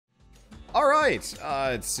Alright,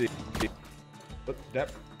 let's see.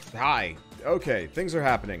 Hi. Okay, things are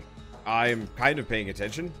happening. I'm kind of paying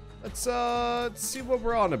attention. Let's see what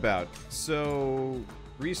we're on about. So,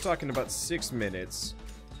 restock in about 6 minutes.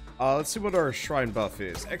 Let's see what our shrine buff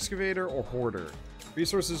is. Excavator or Hoarder?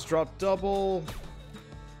 Resources drop double.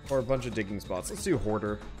 Or a bunch of digging spots. Let's do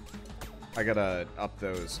Hoarder. I gotta up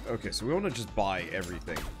those. Okay, so we want to just buy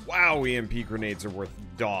everything. Wow, EMP grenades are worth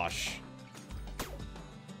dosh.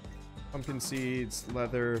 Pumpkin seeds,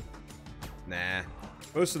 leather. Nah.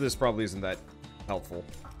 Most of this probably isn't that helpful.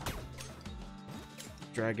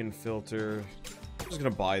 Dragon filter. I'm just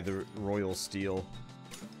gonna buy the royal steel.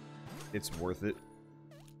 It's worth it.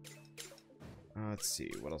 Let's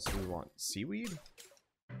see, what else do we want? Seaweed?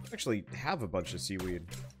 Actually, have a bunch of seaweed.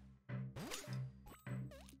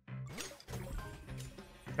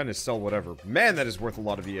 Kind of sell whatever. Man, that is worth a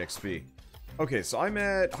lot of EXP. Okay, so I'm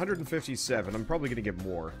at 157. I'm probably gonna get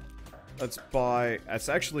more. Let's buy...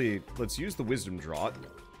 let's use the wisdom draught.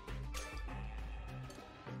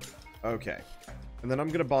 Okay. And then I'm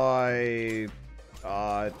gonna buy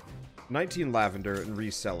 19 lavender and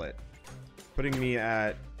resell it. Putting me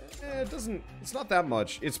at... it's not that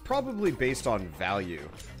much. It's probably based on value.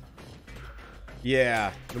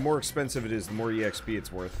 Yeah, the more expensive it is, the more EXP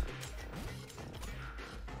it's worth.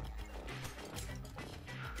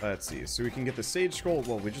 Let's see, so we can get the Sage Scroll.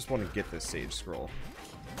 Well, we just want to get this Sage Scroll.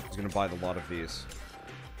 I was going to buy a lot of these.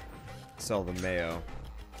 Sell the Mayo.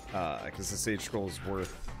 Because the Sage Scroll is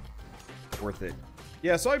worth it.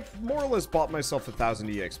 Yeah, so I more or less bought myself 1,000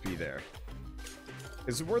 EXP there.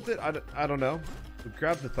 Is it worth it? I don't know. We'll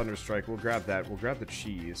grab the Thunder Strike. We'll grab that. We'll grab the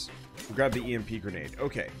cheese. We'll grab the EMP grenade.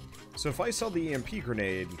 Okay. So if I sell the EMP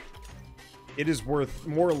grenade, it is worth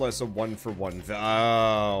more or less a 1-for-1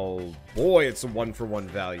 oh, boy, it's a 1-for-1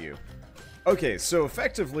 value. Okay, so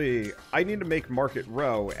effectively, I need to make Market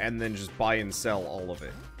Row and then just buy and sell all of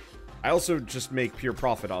it. I also just make pure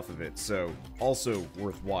profit off of it, so also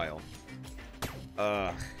worthwhile.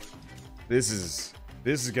 This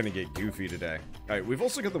is gonna get goofy today. Alright, we've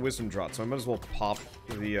also got the Wisdom Draught, so I might as well pop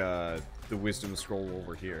the Wisdom Scroll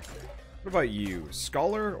over here. What about you?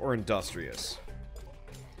 Scholar or Industrious?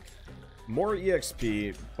 More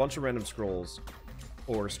EXP, bunch of random scrolls,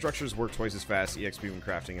 or structures work twice as fast, EXP when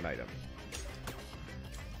crafting an item.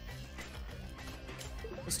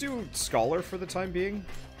 Let's do Scholar for the time being.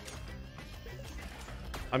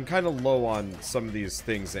 I'm kind of low on some of these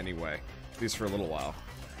things anyway, at least for a little while.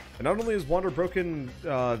 And not only has Wander broken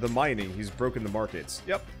the mining, he's broken the markets.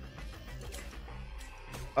 Yep.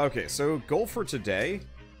 Okay, so goal for today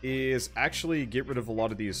is actually get rid of a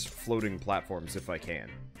lot of these floating platforms if I can.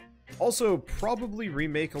 Also, probably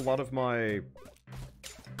finish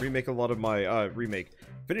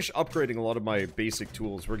upgrading a lot of my basic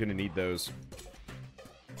tools. We're gonna need those.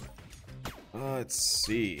 Let's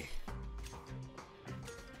see.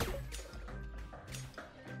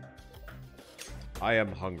 I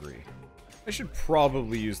am hungry. I should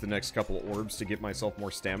probably use the next couple of orbs to get myself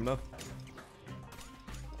more stamina.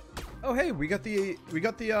 Oh hey, we got the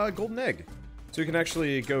golden egg. So we can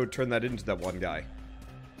actually go turn that into that one guy.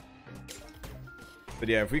 But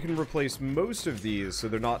yeah, if we can replace most of these so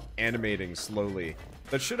they're not animating slowly,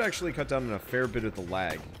 that should actually cut down on a fair bit of the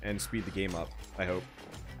lag and speed the game up, I hope.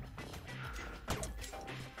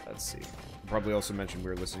 Let's see. Probably also mentioned we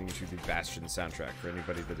were listening to the Bastion soundtrack for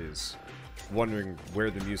anybody that is wondering where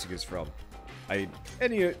the music is from.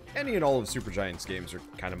 Any and all of Supergiant's games are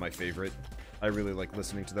kind of my favorite. I really like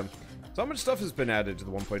listening to them. So how much stuff has been added to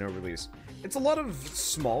the 1.0 release? It's a lot of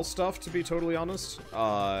small stuff, to be totally honest.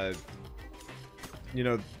 You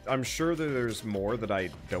know, I'm sure that there's more that I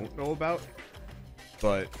don't know about,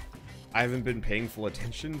 but I haven't been paying full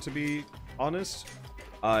attention, to be honest.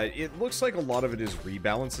 It looks like a lot of it is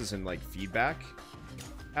rebalances and, like, feedback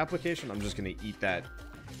application. I'm just gonna eat that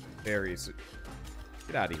fairies.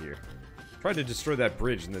 Get out of here. Tried to destroy that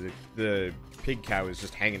bridge, and the pig cow is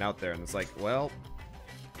just hanging out there, and it's like, well,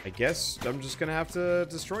 I guess I'm just gonna have to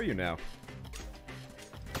destroy you now.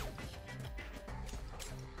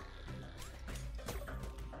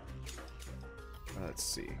 Let's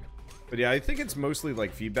see. But yeah, I think it's mostly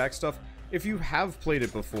like feedback stuff. If you have played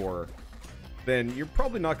it before, then you're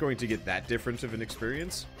probably not going to get that different of an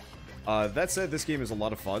experience. That said, this game is a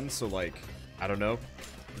lot of fun, so like, I don't know.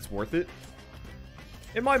 It's worth it.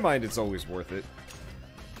 In my mind, it's always worth it.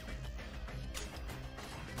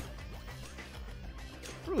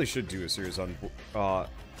 I really should do a series on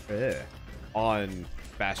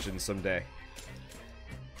Bastion someday.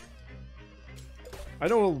 I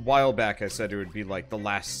know a while back I said it would be like the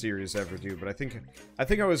last series I ever do, but I think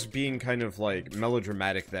I was being kind of like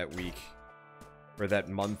melodramatic that week, or that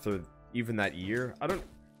month, or even that year. I don't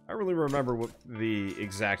really remember what the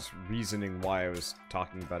exact reasoning why I was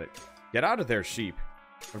talking about it. Get out of there, sheep.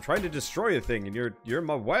 I'm trying to destroy a thing and you're in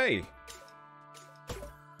my way.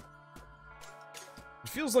 It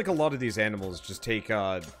feels like a lot of these animals just take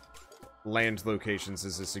land locations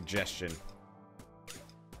as a suggestion.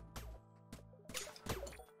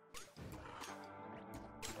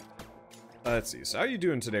 Let's see. So how you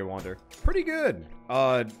doing today, Wander? Pretty good.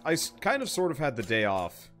 I kind of sort of had the day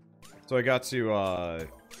off. So I got to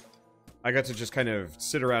just kind of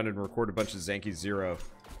sit around and record a bunch of Zanki Zero,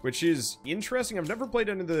 which is interesting. I've never played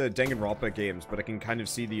any of the Danganronpa games, but I can kind of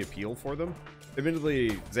see the appeal for them.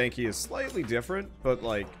 Admittedly, Zanki is slightly different, but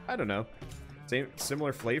like, I don't know.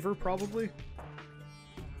 Similar flavor, probably?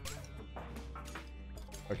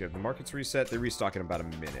 Okay, the market's reset. They restock in about a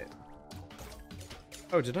minute.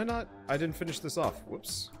 Oh, did I not? I didn't finish this off.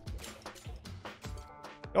 Whoops.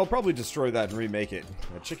 I'll probably destroy that and remake it.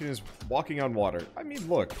 The chicken is walking on water. I mean,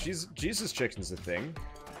 look, Jesus chicken's a thing.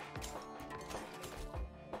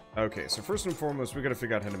 Okay, so first and foremost, we gotta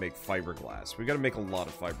figure out how to make fiberglass. We gotta make a lot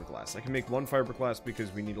of fiberglass. I can make one fiberglass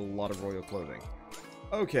because we need a lot of royal clothing.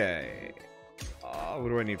 Okay. What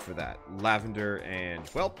do I need for that? Lavender and,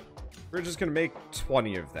 well, we're just gonna make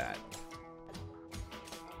 20 of that.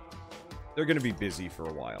 They're gonna be busy for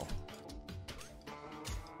a while.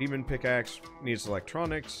 Demon pickaxe needs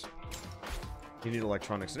electronics. You need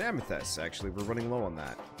electronics and amethyst. Actually, we're running low on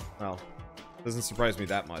that. Well, doesn't surprise me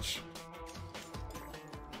that much.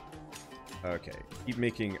 Okay, keep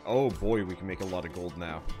making... Oh boy, we can make a lot of gold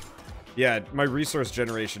now. Yeah, my resource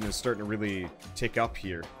generation is starting to really tick up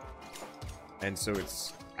here. And so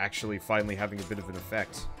it's actually finally having a bit of an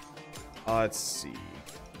effect. Let's see.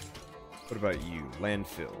 What about you?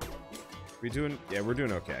 Landfill. We doing... Yeah, we're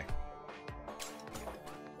doing okay.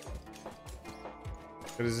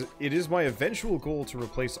 It is my eventual goal to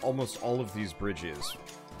replace almost all of these bridges.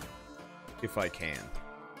 If I can.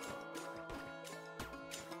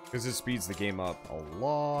 Because it speeds the game up a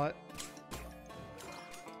lot.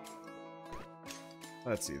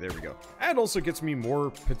 Let's see, there we go. And also gets me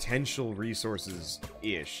more potential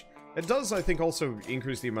resources-ish. It does, I think, also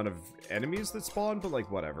increase the amount of enemies that spawn, but,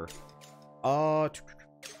 like, whatever.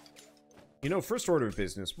 You know, first order of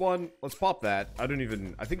business. One, let's pop that. I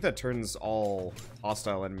think that turns all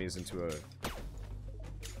hostile enemies into a...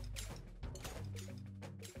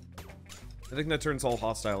 I think that turns all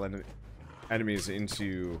hostile enemies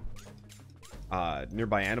into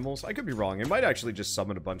nearby animals. I could be wrong. It might actually just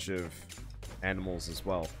summon a bunch of animals as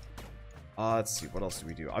well. Let's see. What else do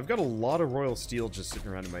we do? I've got a lot of royal steel just sitting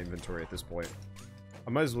around in my inventory at this point. I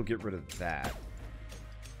might as well get rid of that.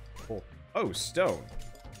 Cool. Oh, stone.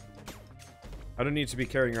 I don't need to be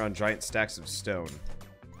carrying around giant stacks of stone.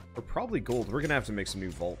 Or probably gold. We're going to have to make some new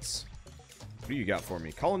vaults. What do you got for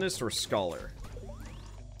me? Colonist or scholar?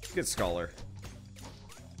 Get scholar.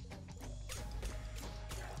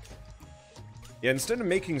 Yeah, instead of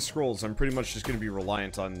making scrolls, I'm pretty much just going to be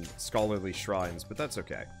reliant on scholarly shrines, but that's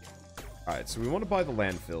okay. Alright, so we want to buy the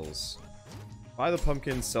landfills. Buy the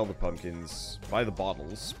pumpkins, sell the pumpkins. Buy the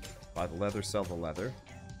bottles. Buy the leather, sell the leather.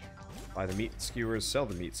 Buy the meat skewers, sell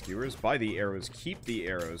the meat skewers. Buy the arrows, keep the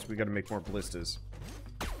arrows. We gotta make more ballistas.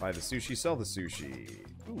 Buy the sushi, sell the sushi.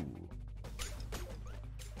 Ooh.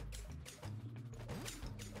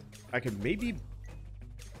 I could maybe...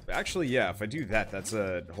 Actually, yeah, if I do that, that's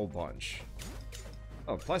a whole bunch.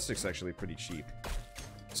 Oh, plastic's actually pretty cheap.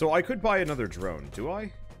 So I could buy another drone, do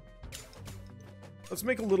I? Let's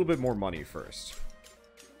make a little bit more money first.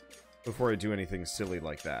 Before I do anything silly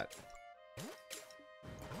like that.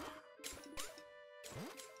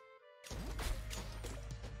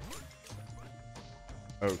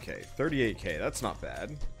 Okay, 38k, that's not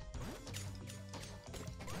bad.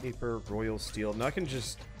 Paper, royal steel. Now I can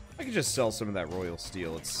just sell some of that royal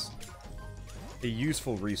steel. It's a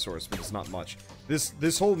useful resource, but it's not much.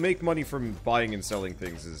 This whole make money from buying and selling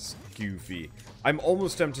things is goofy. I'm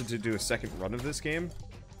almost tempted to do a second run of this game.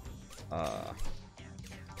 I'm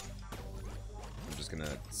just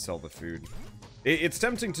gonna sell the food. It's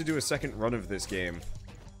tempting to do a second run of this game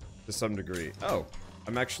to some degree. Oh,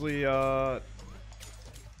 I'm actually I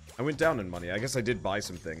went down in money. I guess I did buy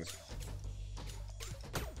some things.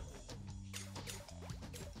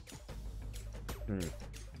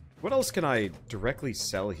 What else can I directly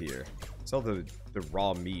sell here? Sell the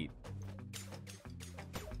raw meat.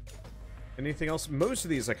 Anything else? Most of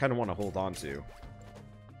these I kind of want to hold on to.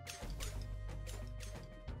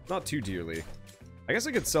 Not too dearly. I guess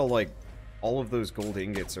I could sell, like, all of those gold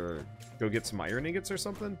ingots or go get some iron ingots or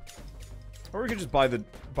something. Or we could just buy the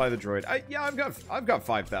droid. Yeah, I've got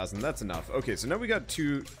 5,000. That's enough. Okay, so now we got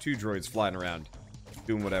two droids flying around,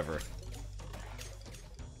 doing whatever.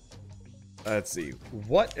 Let's see.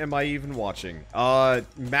 What am I even watching?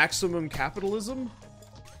 Maximum Capitalism?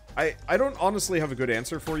 I don't honestly have a good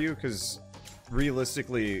answer for you, because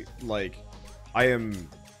realistically, like, I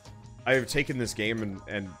have taken this game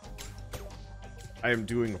and I am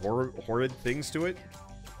doing horrid things to it.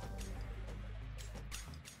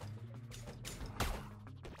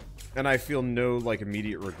 And I feel no, like,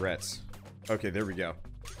 immediate regrets. Okay, there we go.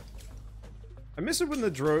 I miss it when the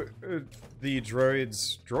droids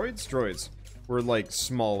were, like,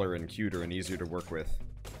 smaller and cuter and easier to work with.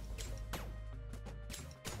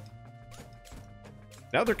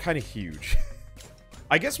 Now they're kind of huge.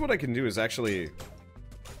 I guess what I can do is actually...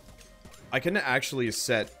 I can actually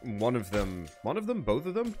set both of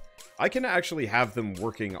them? I can actually have them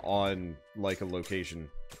working on, like, a location.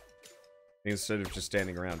 Instead of just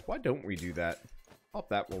standing around. Why don't we do that? Pop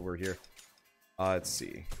that while we're here. Let's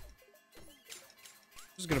see.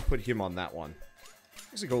 I'm just gonna put him on that one.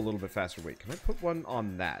 Let's go a little bit faster. Wait, can I put one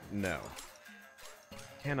on that? No.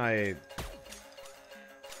 Can I... I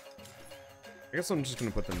guess I'm just gonna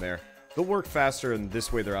put them there. They'll work faster, and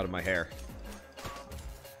this way they're out of my hair.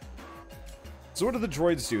 So what do the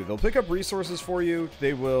droids do? They'll pick up resources for you.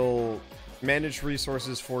 They will manage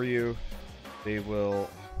resources for you. They will...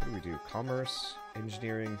 What do we do? Commerce?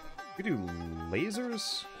 Engineering? We do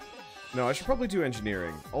lasers? No, I should probably do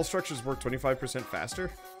engineering. All structures work 25% faster.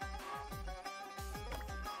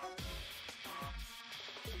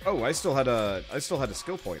 Oh, I still had a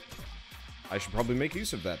skill point. I should probably make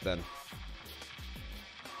use of that then.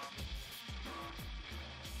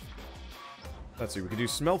 Let's see, we can do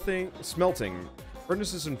smelting.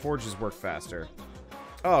 Furnaces and forges work faster.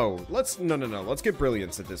 Oh, no, let's get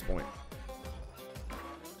brilliance at this point.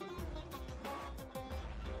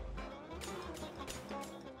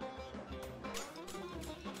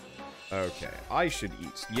 Okay, I should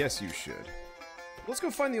eat. Yes, you should. Let's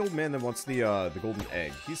go find the old man that wants the golden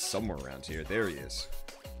egg. He's somewhere around here. There he is.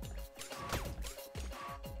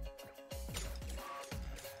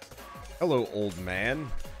 Hello, old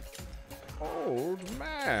man. Old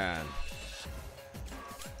man.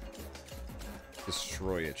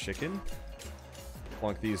 Destroy a chicken.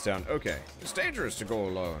 Plunk these down. Okay. It's dangerous to go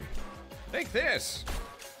alone. Take this.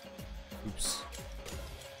 Oops.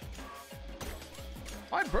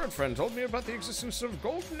 My bird friend told me about the existence of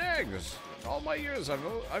golden eggs. In all my years,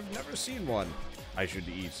 I've never seen one. I should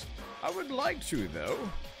eat. I would like to, though.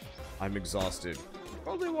 I'm exhausted.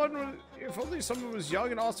 If only someone was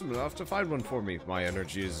young and awesome enough to find one for me. My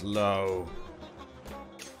energy is low.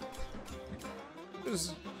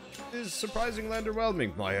 This is surprisingly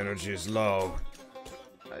underwhelming. My energy is low.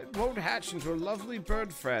 It won't hatch into a lovely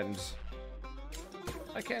bird friend.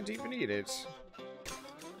 I can't even eat it.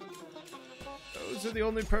 Those are the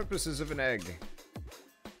only purposes of an egg.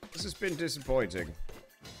 This has been disappointing.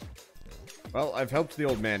 Well, I've helped the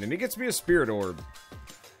old man, and he gets me a spirit orb.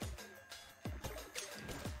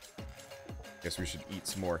 Guess we should eat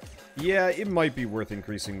some more. Yeah, it might be worth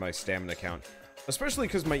increasing my stamina count. Especially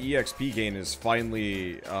because my EXP gain is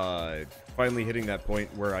finally hitting that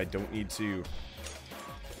point where I don't need to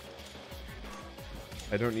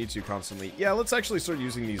constantly... Yeah, let's actually start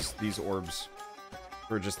using these orbs.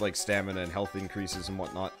 For just, like, stamina and health increases and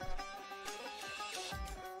whatnot.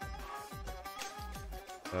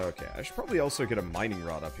 Okay, I should probably also get a mining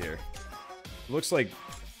rod up here. Looks like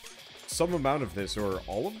some amount of this, or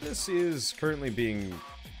all of this, is currently being...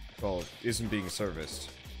 well, isn't being serviced.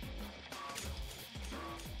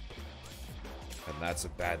 And that's a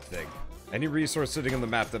bad thing. Any resource sitting on the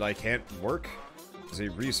map that I can't work is a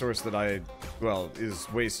resource that well,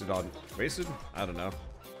 is wasted on... wasted? I don't know.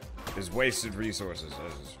 Is wasted resources.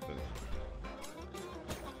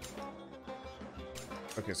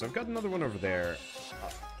 Okay, so I've got another one over there.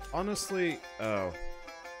 Honestly, oh.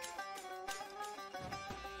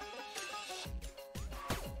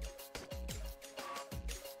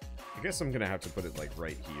 I guess I'm gonna have to put it, like,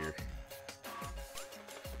 right here.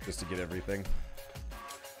 Just to get everything.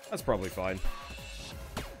 That's probably fine.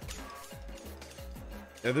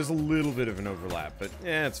 Yeah, there's a little bit of an overlap, but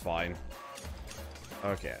yeah, it's fine.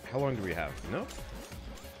 Okay, how long do we have? Nope.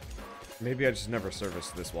 Maybe I just never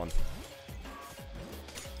serviced this one.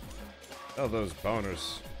 Oh, those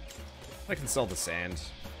boners. I can sell the sand.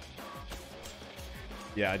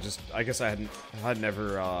 Yeah, I guess I had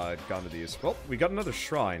never gone to these. Well, we got another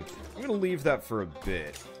shrine. I'm gonna leave that for a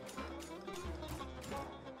bit.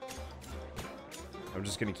 I'm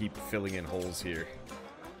just gonna keep filling in holes here.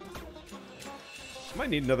 I might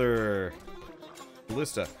need another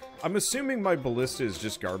ballista. I'm assuming my ballista is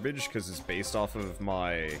just garbage because it's based off of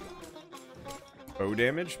my bow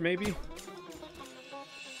damage, maybe?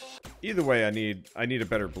 Either way, I need a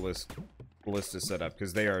better ballista. ballista set up,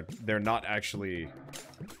 because they're not actually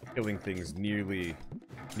killing things nearly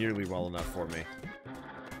well enough for me.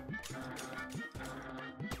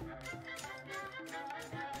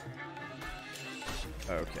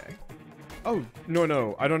 Okay. Oh,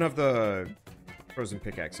 no, I don't have the frozen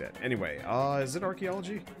pickaxe yet. Anyway, is it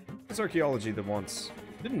archaeology? It's archaeology that wants...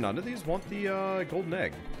 Did none of these want the, golden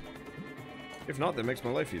egg? If not, that makes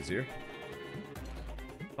my life easier.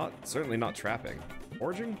 Certainly not trapping.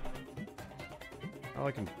 Foraging? Oh,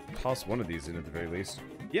 I can toss one of these in at the very least.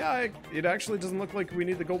 Yeah, it actually doesn't look like we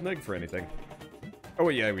need the golden egg for anything. Oh,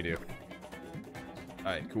 wait, yeah, we do.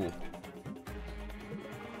 Alright, cool.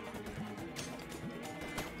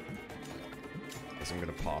 Guess I'm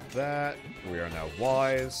gonna pop that. We are now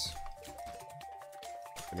wise.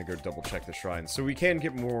 Gonna go double check the shrine. So we can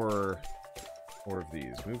get more of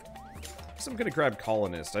these. Move. So I'm gonna grab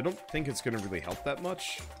colonist. I don't think it's gonna really help that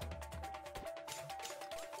much.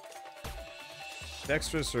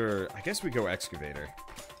 Dexterous, or I guess we go excavator.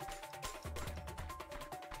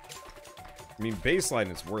 I mean, baseline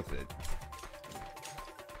is worth it.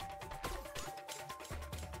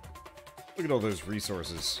 Look at all those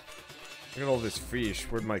resources. Look at all this fish.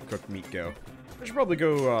 Where'd my cooked meat go? I should probably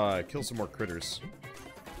go kill some more critters.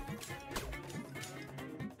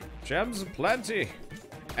 Gems aplenty.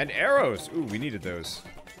 And arrows! Ooh, we needed those.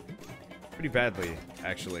 Pretty badly,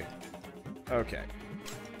 actually. Okay.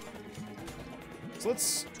 So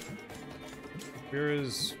let's...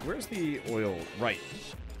 Where's the oil? Right.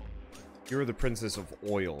 You're the princess of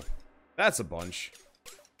oil. That's a bunch.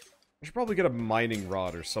 I should probably get a mining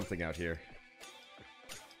rod or something out here.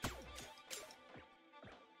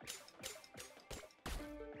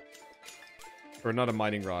 Or not a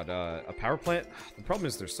mining rod, a power plant? The problem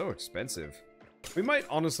is they're so expensive. We might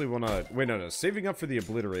honestly want to... Wait, no. Saving up for the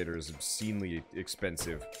obliterator is obscenely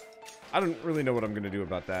expensive. I don't really know what I'm going to do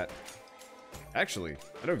about that. Actually,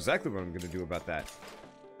 I know exactly what I'm going to do about that.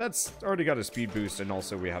 That's already got a speed boost, and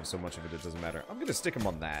also we have so much of it, it doesn't matter. I'm going to stick him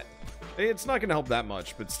on that. It's not going to help that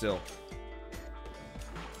much, but still.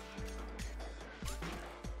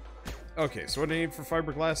 Okay, so what do I need for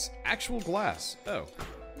fiberglass? Actual glass. Oh.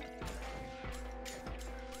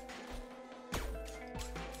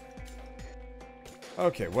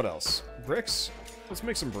 Okay, what else? Bricks? Let's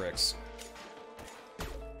make some bricks.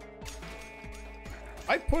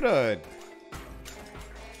 I put a...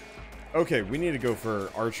 Okay, we need to go for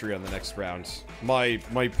archery on the next round. My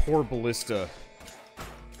poor ballista.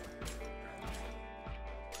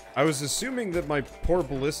 I was assuming that my poor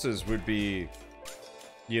ballistas would be,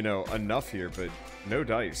 you know, enough here, but no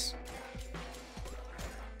dice.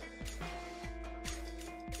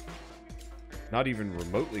 Not even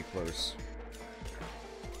remotely close.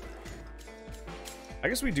 I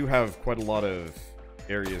guess we do have quite a lot of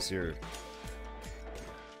areas here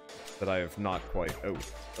that I have not quite...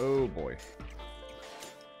 Oh boy.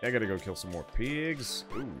 I gotta go kill some more pigs.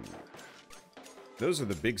 Ooh. Those are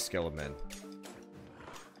the big skeleton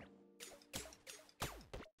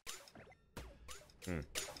men.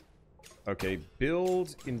 Okay,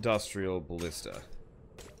 build industrial ballista.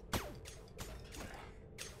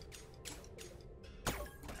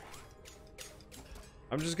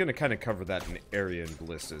 I'm just gonna kind of cover that in area and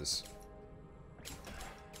ballistas.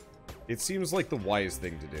 It seems like the wise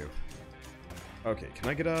thing to do. Okay, can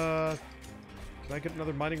I get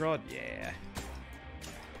another mining rod? Yeah.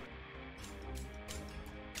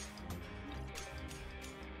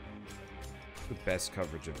 The best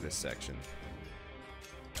coverage of this section.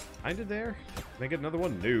 Kinda there? Can I get another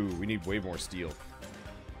one? No, we need way more steel.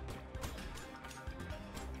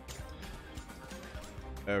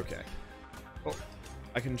 Okay. Oh,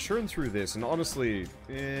 I can churn through this, and honestly,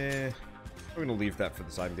 I'm gonna leave that for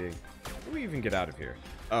the time being. How do we even get out of here?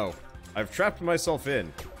 Oh, I've trapped myself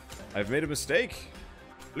in. I've made a mistake.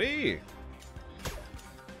 Flee!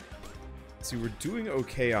 See, we're doing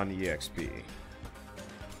okay on EXP.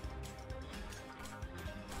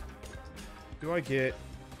 Do I get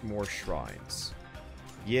more shrines?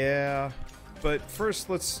 Yeah, but first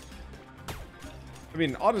let's... I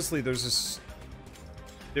mean, honestly, there is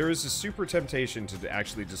a super temptation to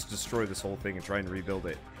actually just destroy this whole thing and try and rebuild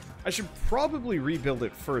it. I should probably rebuild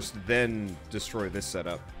it first, then destroy this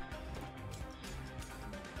setup.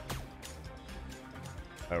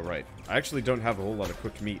 Oh, right. I actually don't have a whole lot of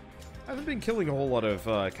cooked meat. I haven't been killing a whole lot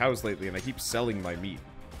of cows lately, and I keep selling my meat.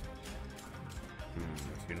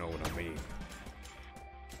 If you know what I mean.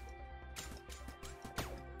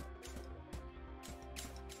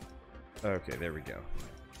 Okay, there we go.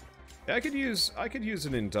 Yeah, I could use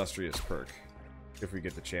an industrious perk if we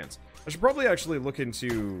get the chance. I should probably actually look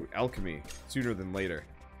into alchemy sooner than later.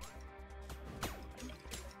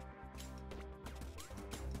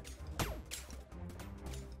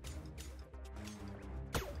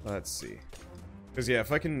 Let's see. Because yeah,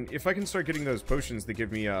 if I can start getting those potions that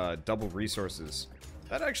give me double resources,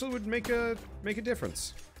 that actually would make a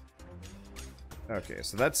difference. Okay,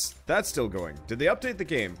 so that's still going. Did they update the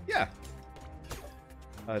game? Yeah.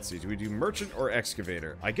 Let's see. Do we do merchant or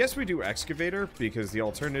excavator? I guess we do excavator because the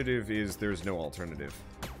alternative is there's no alternative.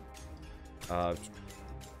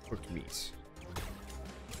 Cooked meat.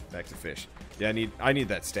 Back to fish. Yeah, I need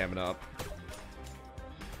that stamina up.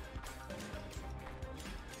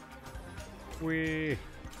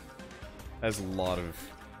 That's a lot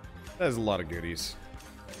of goodies.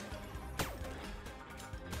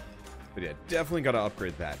 But yeah, definitely gotta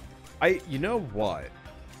upgrade that. You know what?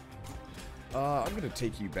 I'm gonna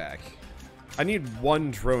take you back. I need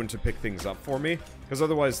one drone to pick things up for me, because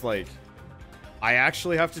otherwise, like, I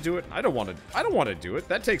actually have to do it. I don't want to do it.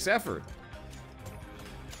 That takes effort.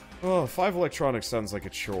 Oh, 5 electronics sounds like a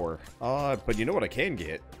chore. But you know what I can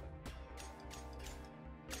get?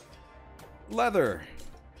 Leather.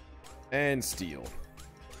 And steel.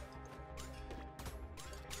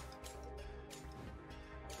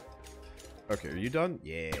 Okay, are you done?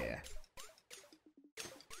 Yeah.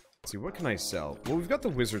 Let's see, what can I sell? Well, we've got the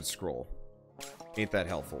wizard scroll. Ain't that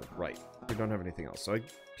helpful. Right. We don't have anything else. So I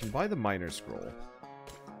can buy the miner scroll.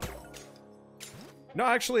 No,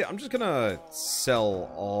 actually, I'm just gonna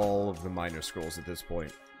sell all of the miner scrolls at this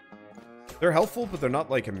point. They're helpful, but they're not,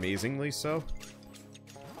 like, amazingly so.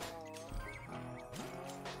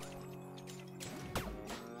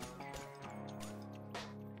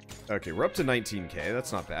 Okay, we're up to 19k.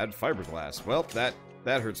 That's not bad. Fiberglass. Well, that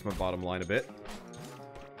hurts my bottom line a bit.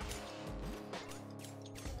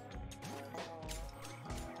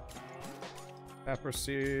 Pepper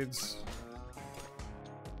seeds.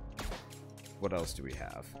 What else do we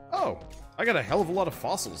have? Oh, I got a hell of a lot of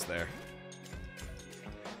fossils there.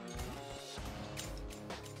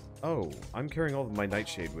 Oh, I'm carrying all of my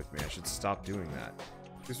nightshade with me. I should stop doing that.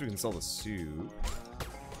 I guess we can sell the soup.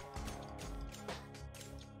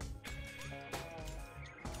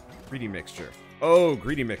 Greedy mixture. Oh,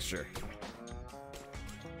 greedy mixture.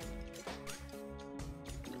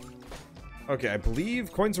 Okay, I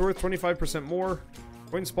believe coins are worth 25% more.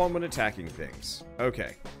 Coins spawn when attacking things.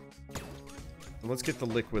 Okay. Let's get the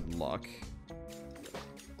liquid luck.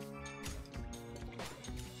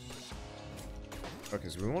 Okay,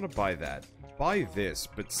 so we want to buy that. Buy this,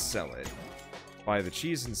 but sell it. Buy the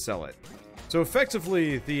cheese and sell it. So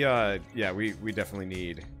effectively, the, yeah, we definitely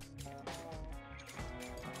need...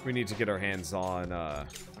 We need to get our hands on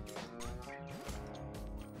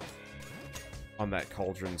that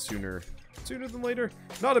cauldron sooner than later.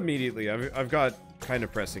 Not immediately. I've got kind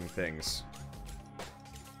of pressing things.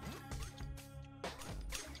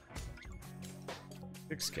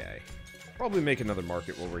 6k. Probably make another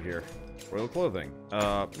market while we're here. Royal clothing.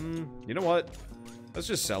 You know what? Let's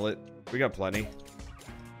just sell it. We got plenty.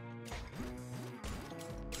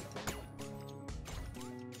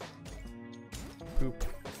 Poop.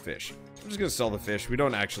 Fish. I'm just gonna sell the fish. We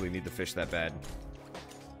don't actually need the fish that bad.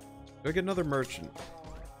 Do I get another merchant?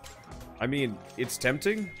 I mean, it's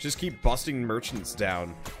tempting. Just keep busting merchants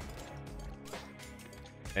down.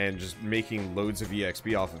 And just making loads of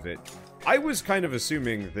EXP off of it. I was kind of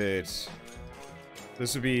assuming that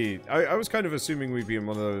this would be... I was kind of assuming we'd be in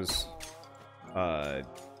one of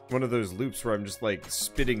those loops where I'm just, like,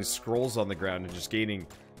 spitting scrolls on the ground and just gaining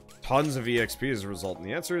tons of EXP as a result. And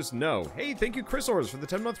the answer is no. Hey, thank you, Chris Ors, for the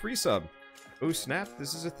 10-month resub. Oh, snap,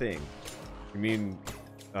 this is a thing. You mean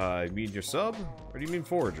your sub? Or do you mean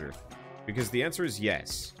Forager? Because the answer is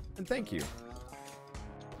yes. And thank you.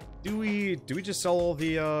 Do we just sell all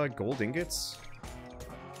the gold ingots?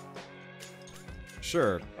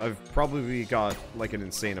 Sure, I've probably got like an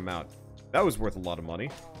insane amount. That was worth a lot of money.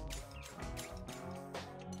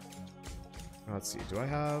 Let's see, do I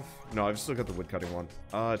have... No, I've still got the woodcutting one.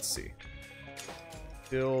 Let's see.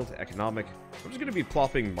 Build, economic. I'm just gonna be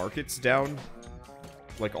plopping markets down,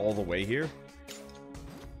 like, all the way here.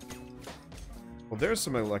 Well, there's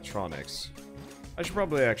some electronics. I should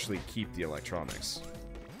probably actually keep the electronics.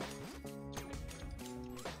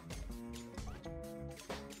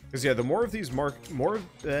 Because, yeah, the more of these the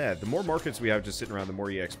more markets we have just sitting around, the more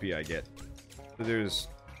EXP I get. So there's...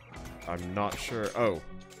 I'm not sure... Oh.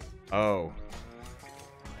 Oh.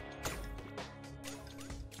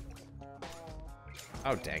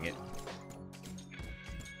 Oh, dang it.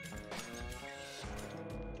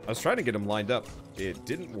 I was trying to get them lined up. It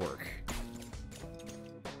didn't work.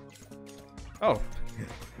 Oh.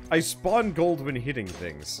 I spawn gold when hitting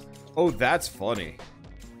things. Oh, that's funny.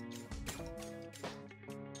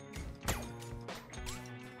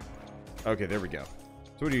 Okay, there we go.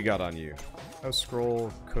 So what do you got on you? Oh,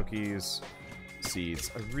 scroll, cookies,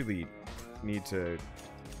 seeds. I really need to...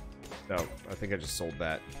 Oh, I think I just sold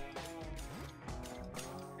that.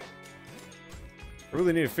 I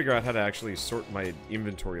really need to figure out how to actually sort my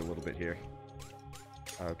inventory a little bit here.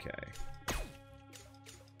 Okay.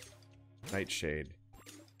 Nightshade.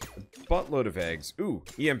 A buttload of eggs. Ooh,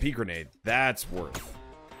 EMP grenade. That's worth.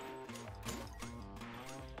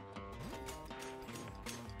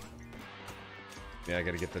 Yeah, I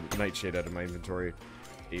gotta get the nightshade out of my inventory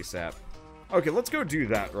ASAP. Okay, let's go do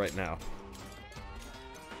that right now.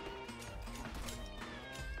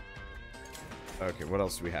 Okay, what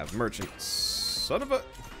else do we have? Merchants. Son of a...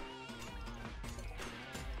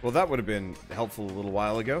 Well, that would have been helpful a little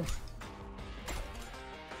while ago.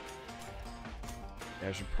 Yeah,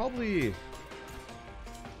 I should probably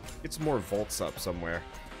get some more vaults up somewhere.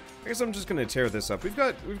 I guess I'm just gonna tear this up. We've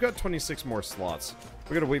got 26 more slots.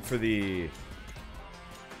 We gotta wait for the...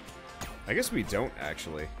 I guess we don't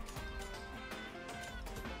actually.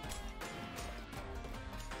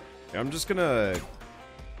 Yeah, I'm just gonna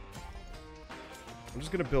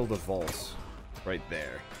build a vault right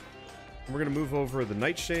there. And we're gonna move over the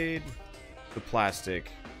nightshade, the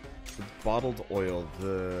plastic, the bottled oil,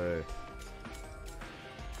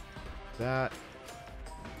 that,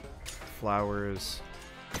 flowers.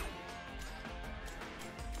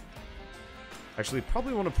 Actually,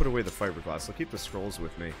 probably want to put away the fiberglass. I'll keep the scrolls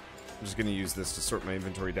with me. I'm just gonna use this to sort my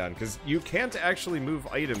inventory down, because you can't actually move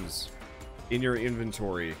items in your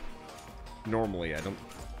inventory normally. I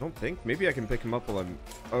don't think. Maybe I can pick them up while I'm...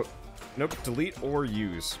 Oh, nope. Delete or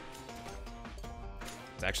use.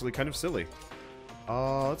 It's actually kind of silly.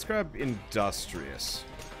 Let's grab industrious.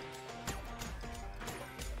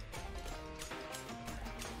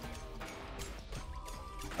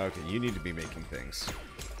 Okay, you need to be making things.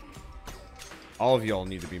 All of y'all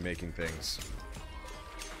need to be making things.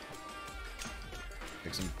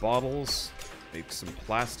 Make some bottles. Make some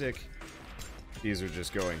plastic. These are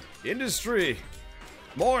just going. Industry!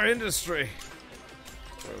 More industry!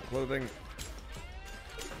 Clothing.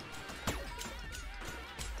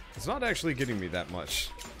 It's not actually getting me that much.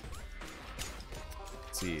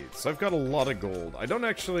 Let's see. So I've got a lot of gold. I don't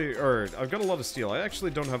actually... Or, I've got a lot of steel. I actually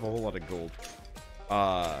don't have a whole lot of gold.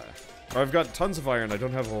 Or I've got tons of iron. I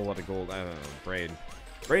don't have a whole lot of gold. I don't know. Brain.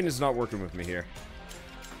 Brain is not working with me here.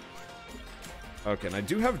 Okay, and I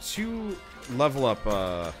do have 2 level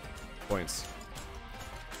up, points.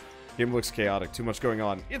 Game looks chaotic. Too much going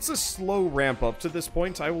on. It's a slow ramp up to this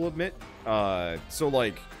point, I will admit. So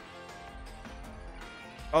like...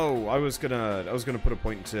 Oh, I was gonna put a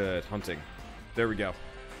point into hunting. There we go.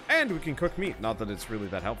 And we can cook meat. Not that it's really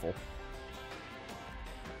that helpful.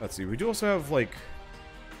 Let's see. We do also have, like,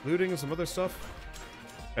 looting and some other stuff.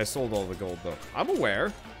 I sold all the gold, though. I'm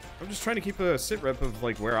aware. I'm just trying to keep a sit rep of,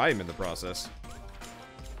 like, where I am in the process.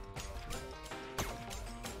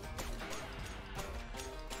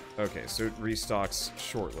 Okay, so it restocks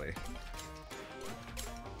shortly.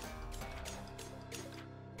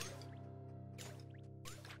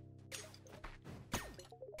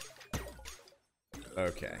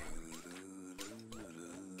 Okay.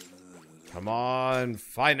 Come on,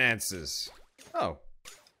 finances. Oh.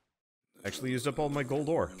 Actually used up all my gold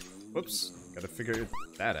ore. Whoops. Gotta figure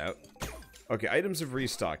that out. Okay, items have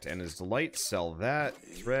restocked. Anna's Delight, sell that.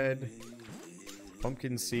 Thread.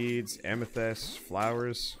 Pumpkin seeds, amethyst,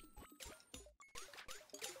 flowers.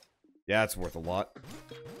 Yeah, it's worth a lot.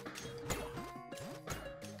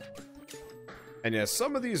 And yeah,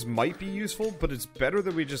 some of these might be useful, but it's better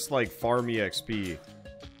that we just, like, farm EXP.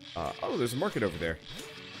 Oh, there's a market over there.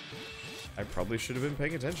 I probably should have been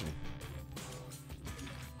paying attention.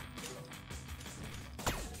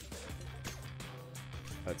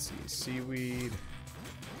 Let's see, seaweed.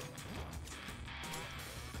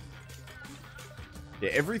 Yeah,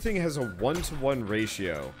 everything has a 1-to-1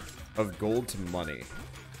 ratio of gold to money.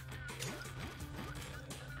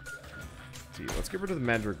 Let's see, let's get rid of the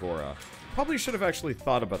Mandragora. Probably should have actually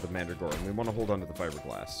thought about the Mandragora, and we want to hold on to the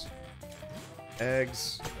fiberglass.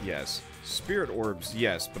 Eggs, yes. Spirit orbs,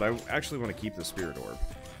 yes, but I actually want to keep the spirit orb.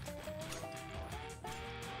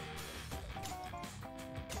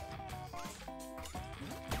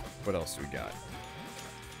 What else do we got?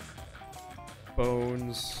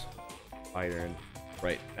 Bones, iron.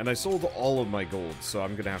 Right, and I sold all of my gold, so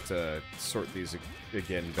I'm gonna have to sort these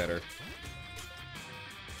again better.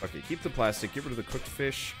 Okay, keep the plastic, get rid of the cooked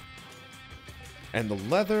fish. And the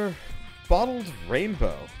leather, bottled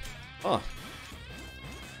rainbow. Huh.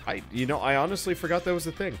 I honestly forgot that was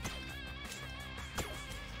a thing.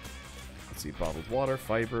 Let's see, bottled water,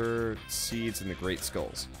 fiber, seeds, and the great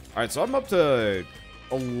skulls. Alright, so I'm up to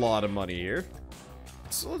a lot of money here.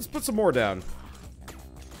 So let's put some more down.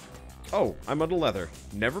 Oh, I'm out of leather.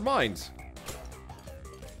 Never mind.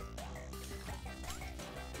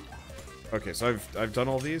 Okay, so I've done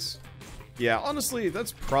all these. Yeah, honestly,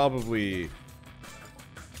 that's probably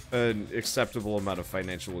an acceptable amount of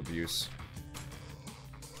financial abuse.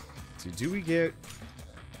 So do we get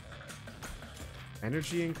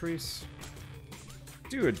energy increase?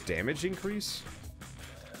 Do a damage increase?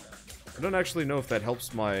 I don't actually know if that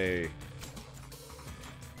helps my...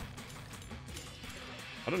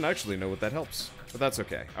 I don't actually know what that helps, but that's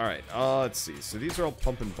okay. Alright, let's see. So these are all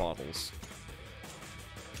pumping bottles.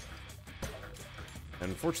 And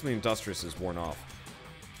unfortunately, Industrious is worn off.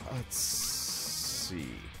 Let's see.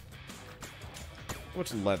 How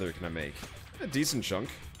much leather can I make? A decent chunk.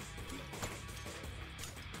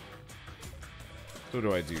 So what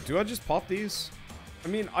do I do? Do I just pop these? I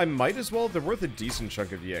mean, I might as well. They're worth a decent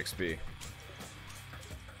chunk of EXP.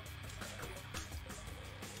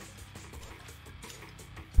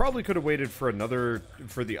 Probably could have waited for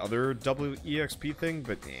the other double EXP thing,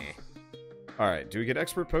 but eh. Alright, do we get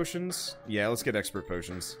expert potions? Yeah, let's get expert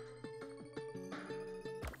potions.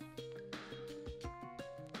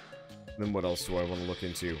 Then what else do I want to look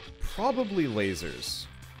into? Probably lasers.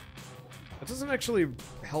 That doesn't actually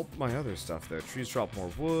help my other stuff, though. Trees drop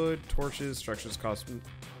more wood, torches, structures cost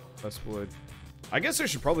less wood. I guess I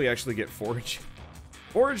should probably actually get foraging.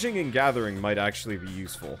 Foraging and gathering might actually be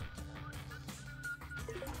useful.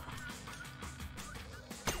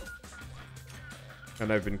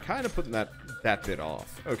 And I've been kind of putting that bit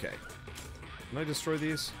off. Okay. Can I destroy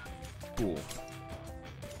these? Cool.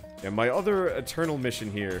 Yeah, my other eternal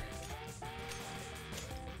mission here.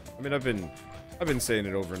 I mean, I've been saying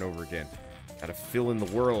it over and over again. Gotta fill in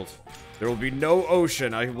the world. There will be no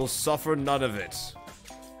ocean. I will suffer none of it.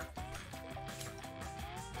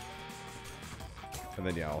 And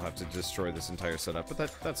then, yeah, I'll have to destroy this entire setup, but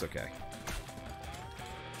that's okay.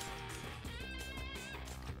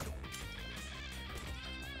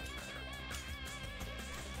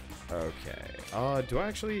 Okay. Do I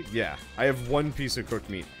actually? Yeah, I have one piece of cooked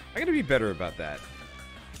meat. I gotta be better about that.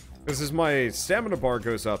 Because as my stamina bar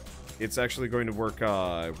goes up, it's actually going to work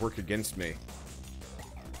against me.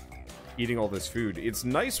 Eating all this food. It's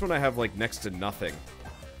nice when I have, like, next to nothing.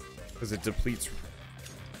 Because it depletes,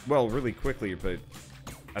 well, really quickly, but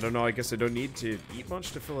I don't know, I guess I don't need to eat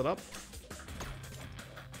much to fill it up.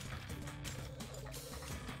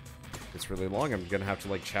 It's really long, I'm gonna have to,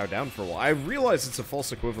 like, chow down for a while. I realize it's a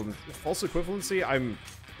false equivalency. I'm,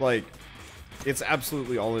 like, it's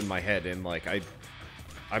absolutely all in my head, and, like,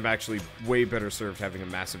 I'm actually way better served having a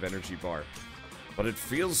massive energy bar. But it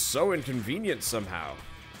feels so inconvenient somehow.